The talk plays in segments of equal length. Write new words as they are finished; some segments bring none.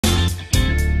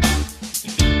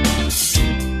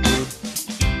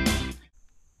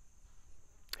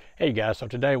Hey guys, so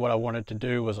today what I wanted to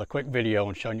do was a quick video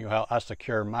on showing you how I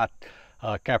secure my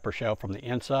camper shell from the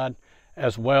inside,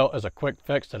 as well as a quick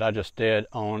fix that I just did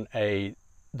on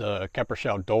the camper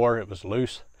shell door. It was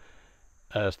loose.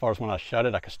 As far as when I shut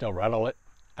it, I could still rattle it,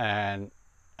 and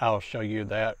I'll show you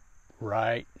that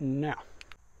right now.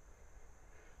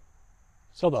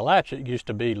 So the latch, it used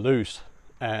to be loose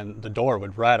and the door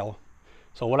would rattle.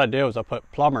 So what I did was I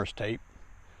put plumber's tape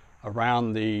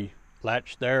around the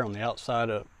latch there on the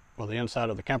outside of, or the inside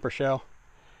of the camper shell,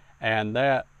 and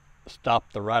that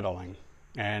stopped the rattling,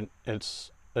 and it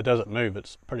doesn't move.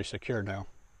 It's pretty secure now.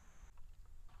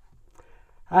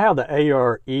 I have the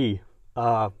ARE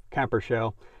camper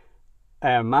shell,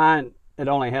 and mine, it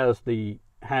only has the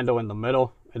handle in the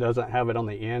middle. It doesn't have it on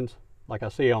the ends like I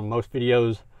see on most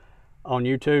videos on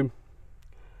YouTube,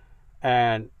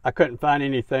 and I couldn't find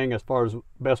anything as far as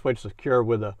best way to secure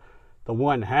with the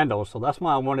one handle, so that's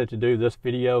why I wanted to do this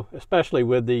video, especially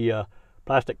with the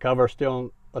plastic cover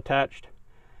still attached.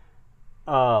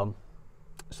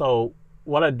 So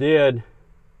what I did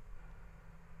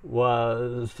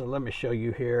was, let me show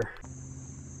you here.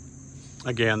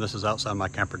 Again, this is outside my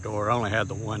camper door. I only had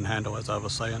the one handle, as I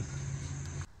was saying.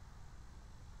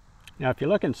 Now if you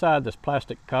look inside this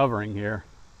plastic covering here,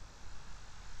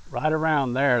 right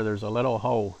around there, there's a little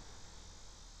hole.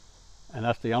 And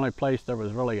that's the only place there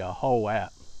was really a hole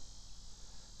at.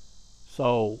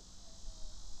 So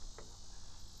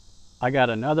I got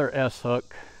another S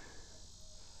hook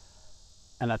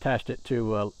and attached it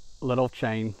to a little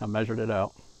chain. I measured it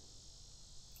out.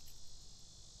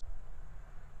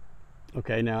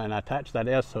 Okay, now, and I attached that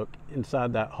S hook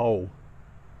inside that hole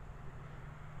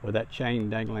with that chain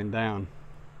dangling down.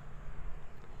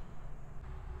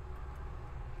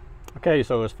 Okay,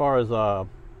 so as far as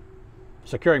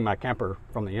securing my camper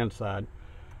from the inside,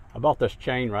 I bought this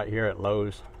chain right here at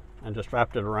Lowe's and just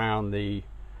wrapped it around the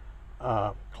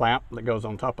clamp that goes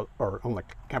on top of, or on the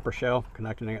camper shell,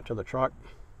 connecting it to the truck.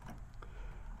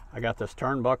 I got this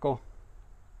turnbuckle.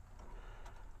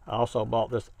 I also bought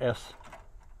this S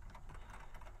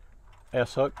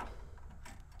hook,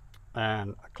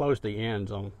 and I closed the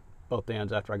ends on both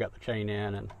ends after I got the chain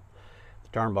in and the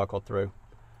turnbuckle through.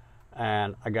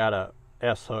 And I got a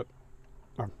S hook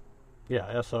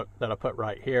that I put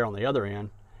right here on the other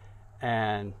end,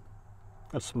 and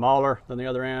it's smaller than the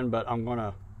other end, but I'm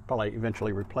gonna probably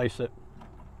eventually replace it.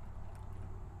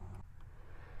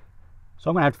 So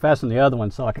I'm gonna have to fasten the other one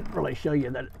so I can really show you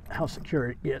that how secure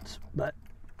it gets. But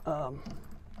and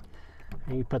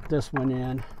you put this one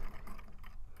in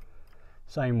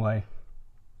same way,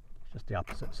 just the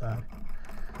opposite side.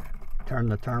 Turn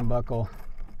the turnbuckle.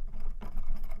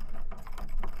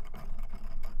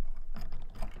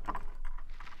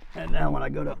 And now when I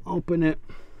go to open it,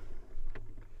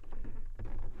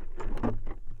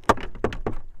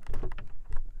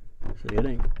 see, it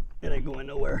ain't going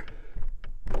nowhere.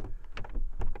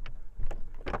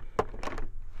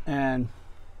 And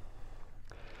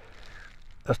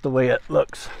that's the way it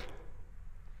looks.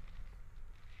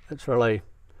 It's really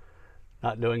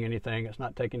not doing anything. It's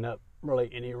not taking up really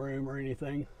any room or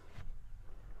anything.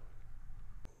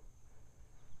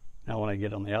 Now when I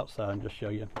get on the outside and just show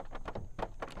you.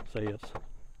 See, it's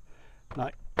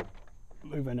not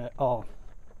moving at all.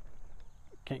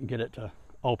 Can't get it to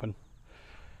open.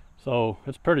 So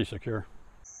it's pretty secure.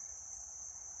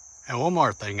 And one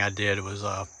more thing I did was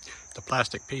the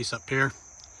plastic piece up here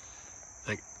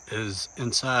that is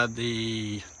inside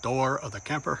the door of the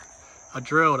camper. I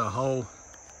drilled a hole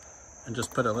and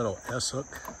just put a little S hook.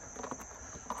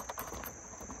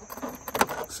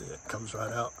 See, it comes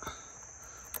right out.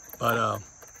 But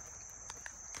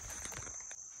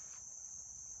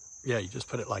yeah, you just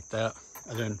put it like that,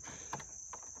 and then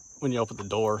when you open the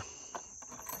door,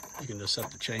 you can just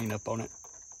set the chain up on it.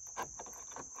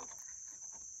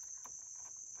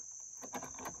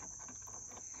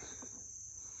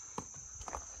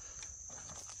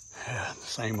 Yeah,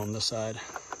 same on this side.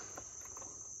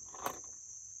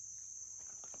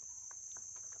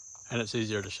 And it's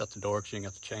easier to shut the door because you ain't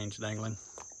got the chains dangling.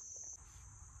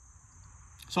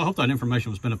 So I hope that information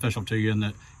was beneficial to you, and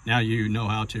that now you know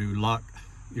how to lock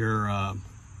your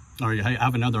or you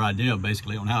have another idea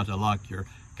basically on how to lock your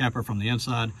camper from the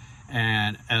inside,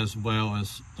 and as well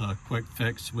as the quick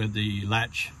fix with the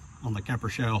latch on the camper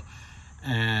shell.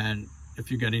 And if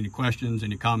you got any questions,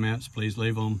 any comments, please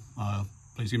leave them.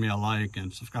 Please give me a like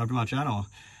and subscribe to my channel,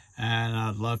 and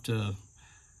I'd love to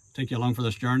take you along for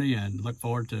this journey, and look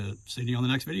forward to seeing you on the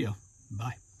next video.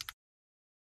 Bye.